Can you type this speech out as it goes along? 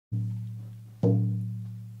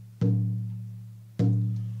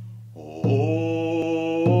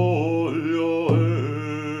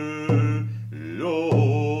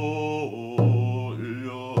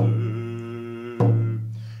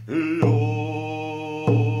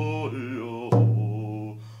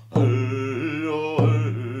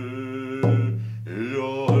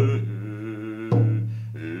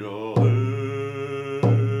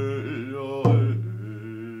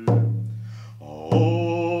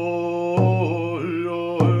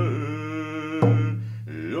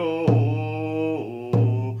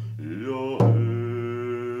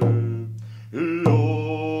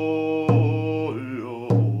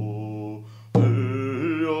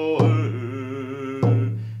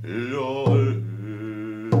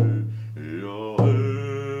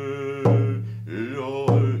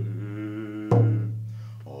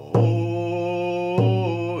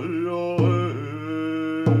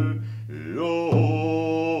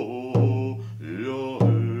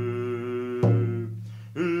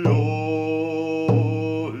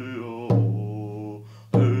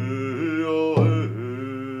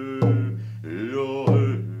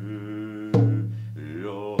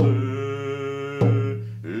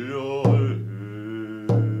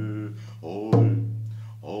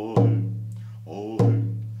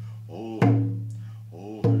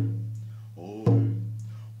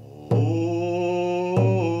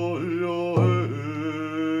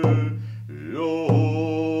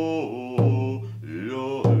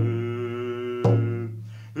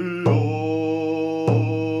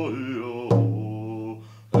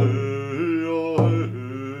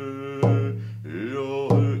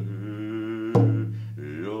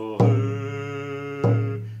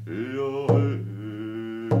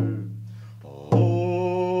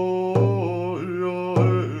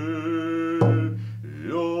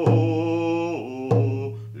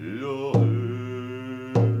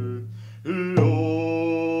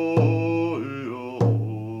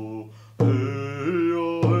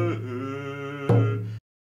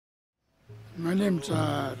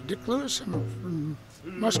name's Dick Lewis. I'm from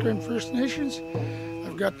Musqueam First Nations.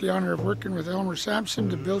 I've got the honor of working with Elmer Sampson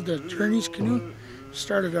to build a Journeys canoe.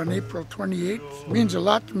 Started on April 28th. It means a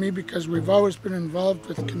lot to me because we've always been involved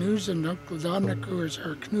with canoes, and Uncle Dominic, who was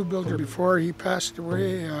our canoe builder before he passed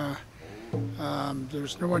away,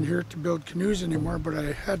 there's no one here to build canoes anymore, but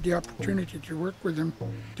I had the opportunity to work with him,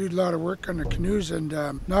 do a lot of work on the canoes, and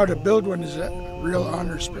now to build one is a real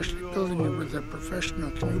honor, especially building it with a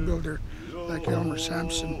professional canoe builder like Elmer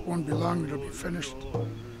Sampson. Won't be long, it'll be finished.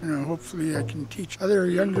 Hopefully I can teach other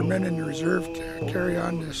younger men in the reserve to carry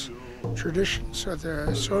on this tradition so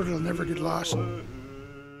it'll never get lost.